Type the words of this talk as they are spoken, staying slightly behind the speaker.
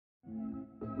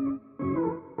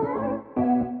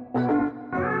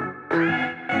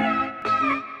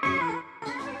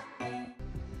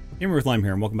Lyme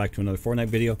here, and welcome back to another Fortnite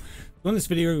video. So in this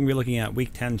video, we're going to be looking at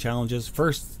week 10 challenges.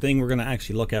 First thing we're going to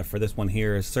actually look at for this one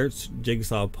here is search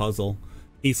Jigsaw puzzle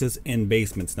pieces in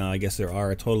basements. Now, I guess there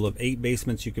are a total of 8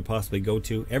 basements you could possibly go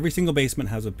to. Every single basement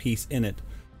has a piece in it,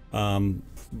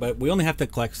 but we only have to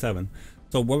collect 7.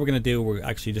 So what we're going to do, we're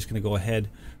actually just going to go ahead.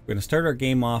 We're going to start our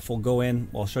game off. We'll go in.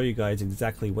 I'll show you guys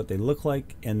exactly what they look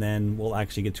like, and then we'll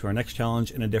actually get to our next challenge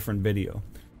in a different video.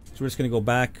 So we're just going to go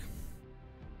back.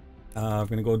 I'm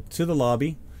going to go to the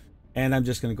lobby, and I'm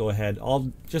just going to go ahead.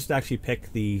 I'll just actually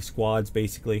pick the squads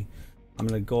basically. I'm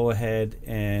going to go ahead,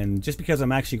 and just because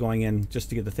I'm actually going in just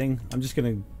to get the thing, I'm just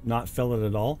going to not fill it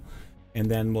at all,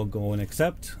 and then we'll go and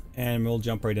accept, and we'll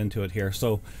jump right into it here.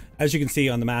 So as you can see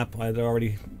on the map, I've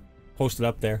already posted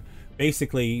up there.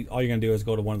 Basically all you're going to do is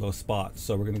go to one of those spots.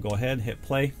 So we're going to go ahead, hit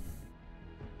play,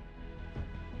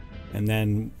 and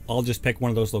then I'll just pick one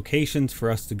of those locations for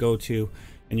us to go to,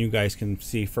 and you guys can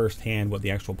see firsthand what the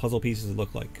actual puzzle pieces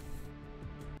look like.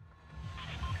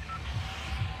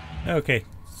 Okay,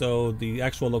 so the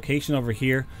actual location over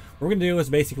here, what we're gonna do is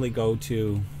basically go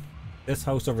to this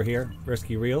house over here,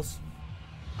 Risky Reels.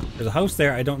 There's a house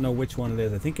there, I don't know which one it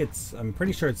is. I think it's, I'm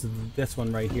pretty sure it's this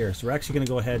one right here. So we're actually gonna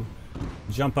go ahead,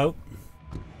 jump out.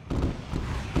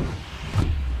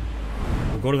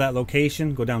 We'll go to that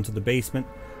location, go down to the basement,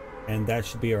 and that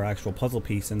should be our actual puzzle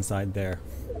piece inside there.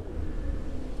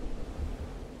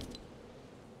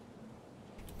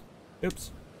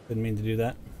 Oops, didn't mean to do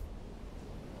that.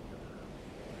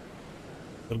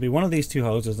 It'll be one of these 2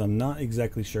 houses. I'm not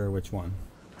exactly sure which one.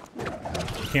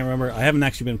 I can't remember. I haven't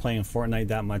actually been playing Fortnite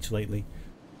that much lately,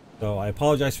 so I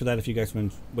apologize for that if you guys have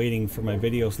been waiting for my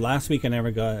videos. Last week I never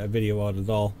got a video out at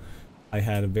all. I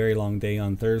had a very long day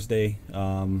on Thursday.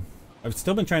 I've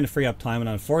still been trying to free up time, and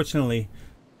unfortunately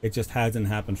it just hasn't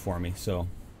happened for me. So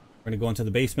we're going to go into the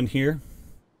basement here.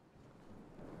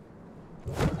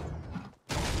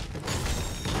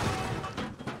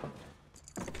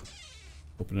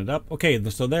 Open it up. Okay,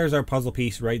 so there's our puzzle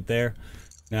piece right there.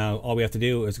 Now all we have to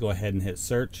do is go ahead and hit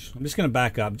search. I'm just going to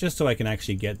back up just so I can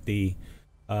actually get the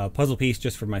puzzle piece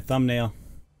just for my thumbnail.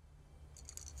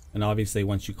 And obviously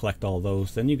once you collect all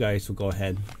those, then you guys will go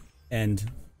ahead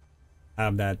and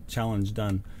have that challenge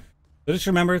done. But just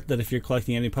remember that if you're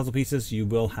collecting any puzzle pieces, you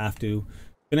will have to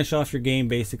finish off your game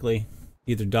basically.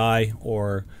 Either die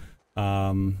or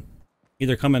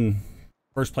either come in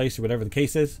first place or whatever the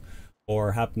case is,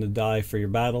 or happen to die for your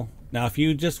battle. Now if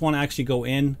you just want to actually go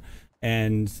in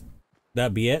and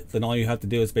that be it, then all you have to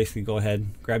do is basically go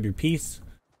ahead, grab your piece,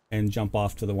 and jump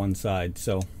off to the one side.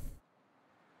 So,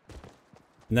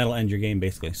 and that'll end your game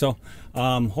basically. So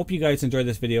hope you guys enjoyed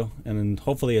this video, and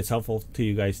hopefully it's helpful to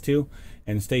you guys too.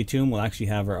 And stay tuned, we'll actually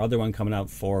have our other one coming out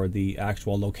for the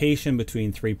actual location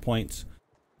between 3 points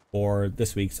for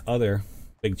this week's other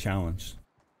big challenge.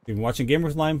 If you've been watching Gamers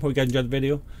with Lyme, hope you guys enjoyed the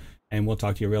video, and we'll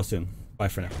talk to you real soon. Bye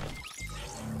for now.